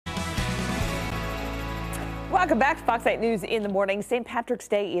Welcome back to Fox 8 News in the morning. St. Patrick's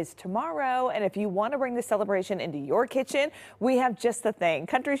Day is tomorrow, and if you want to bring the celebration into your kitchen, we have just the thing.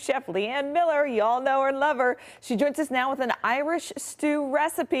 Country chef Leanne Miller, you all know her and love her. She joins us now with an Irish stew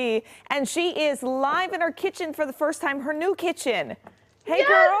recipe, and she is live in her kitchen for the first time, her new kitchen. Hey, yes.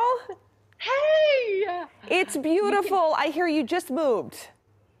 Girl. Hey. It's beautiful. I hear you just moved.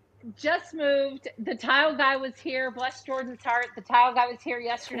 Just moved. The tile guy was here. Bless Jordan's heart. The tile guy was here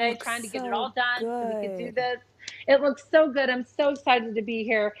yesterday trying to get it all done so we could do this. It looks so good. I'm so excited to be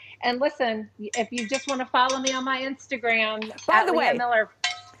here. And listen, if you just want to follow me on my Instagram, by the way, Miller.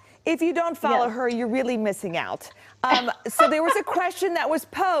 If you don't follow her, you're really missing out. So there was a question that was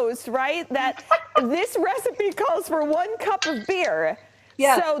posed, right? That this recipe calls for 1 cup of beer.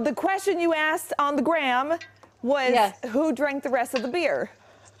 Yes. So the question you asked on the gram was, who drank the rest of the beer?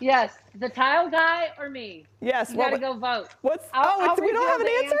 Yes, the tile guy or me? Yes. You gotta go vote. We don't have an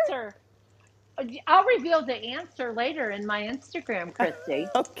answer? I'll reveal the answer later in my Instagram, Christy.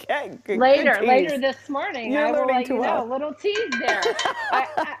 Okay. Good, later this morning. You're I will let you well. know. A little tease there.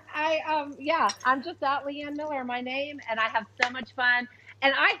 I'm just at Leanne Miller, my name, and I have so much fun.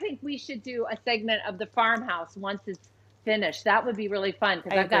 And I think we should do a segment of the farmhouse once it's finished. That would be really fun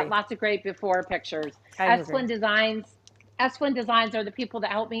because I've got lots of great before pictures. Esplin Designs are the people that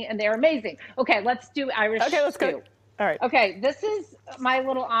help me, and they're amazing. Okay, let's do Irish stew. Let's go. All right. Okay, this is my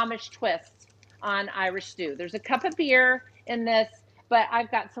little Amish twist on Irish stew. There's a cup of beer in this, but I've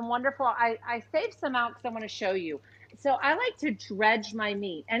got some wonderful, I saved some out because I want to show you. So I like to dredge my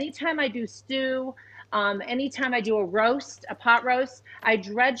meat. Anytime I do stew, anytime I do a roast, a pot roast, I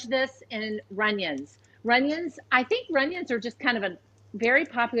dredge this in Runyons. I think Runyons are just kind of a very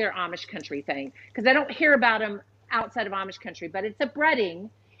popular Amish country thing because I don't hear about them outside of Amish country, but it's a breading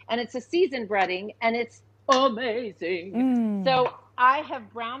and it's a seasoned breading and it's amazing. So I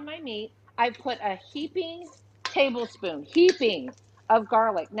have browned my meat. I've put a heaping tablespoon of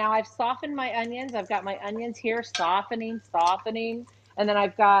garlic. Now I've softened my onions. I've got my onions here, softening. And then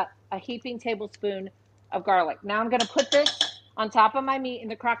I've got a heaping tablespoon of garlic. Now I'm going to put this on top of my meat in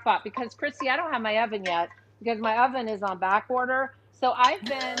the crock pot because, Christy, I don't have my oven yet because my oven is on back order. So that's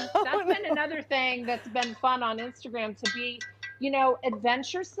been another thing that's been fun on Instagram to be,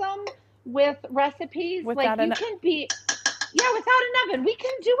 adventuresome with recipes. Without an oven. We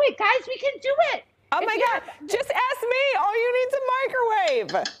can do it, guys. We can do it. Oh my God. Just ask me. All you need is a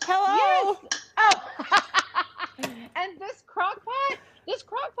microwave. Hello. Yes. Oh. And this crock pot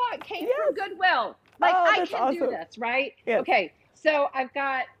came from Goodwill. I can do this, right? Yes. Okay. So I've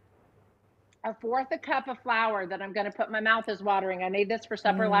got 1/4 cup of flour that I'm going to put. My mouth is watering. I made this for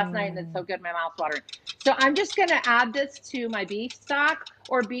supper last night and it's so good. My mouth's watering. So I'm just going to add this to my beef stock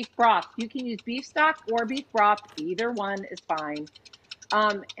or beef broth. You can use beef stock or beef broth. Either one is fine.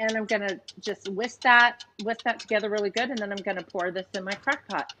 And I'm going to just whisk that together really good. And then I'm going to pour this in my crock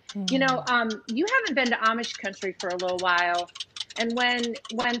pot. You haven't been to Amish country for a little while. And when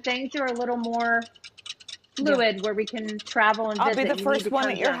things are a little more fluid where we can travel and visit. I'll be the first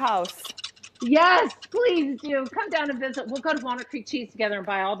one at your house. Yes, please do. Come down and visit. We'll go to Walnut Creek Cheese together and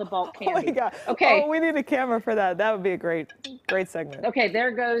buy all the bulk candy. Oh my God. Okay. Oh, we need a camera for that. That would be a great segment. Okay,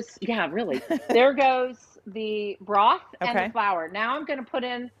 there goes, really. There goes the broth and the flour. Now I'm going to put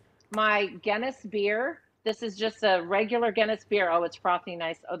in my Guinness beer. This is just a regular Guinness beer. Oh, it's frothy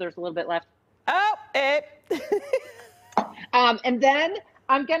nice. Oh, there's a little bit left. Oh, and then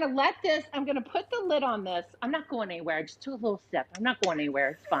I'm going to put the lid on this. I'm not going anywhere. I just took a little sip. I'm not going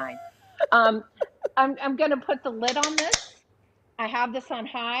anywhere. It's fine. I'm going to put the lid on this. I have this on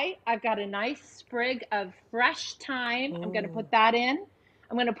high. I've got a nice sprig of fresh thyme. I'm going to put that in.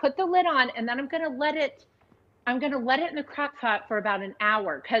 I'm going to put the lid on and then I'm going to let it in the crock pot for about an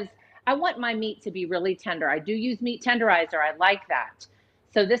hour because I want my meat to be really tender. I do use meat tenderizer. I like that.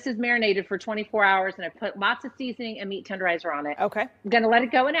 So this is marinated for 24 hours and I put lots of seasoning and meat tenderizer on it. Okay. I'm going to let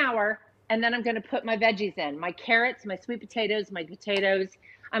it go an hour and then I'm going to put my veggies in, my carrots, my sweet potatoes, my potatoes.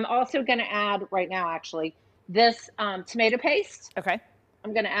 I'm also going to add right now, actually, this tomato paste. Okay.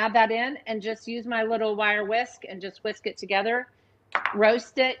 I'm going to add that in and just use my little wire whisk and just whisk it together.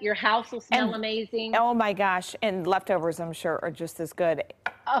 Roast it. Your house will smell amazing. Oh my gosh. And leftovers, I'm sure, are just as good.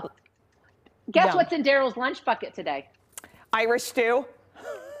 Oh. Guess what's in Daryl's lunch bucket today? Irish stew.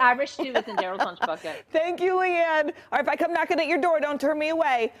 Irish stew is in Daryl's lunch bucket. Thank you, Leanne. All right, if I come knocking at your door, don't turn me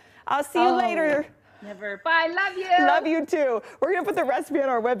away. I'll see you later. Never. Bye. Love you. Love you too. We're going to put the recipe on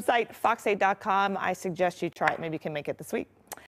our website, fox8.com. I suggest you try it. Maybe you can make it this week.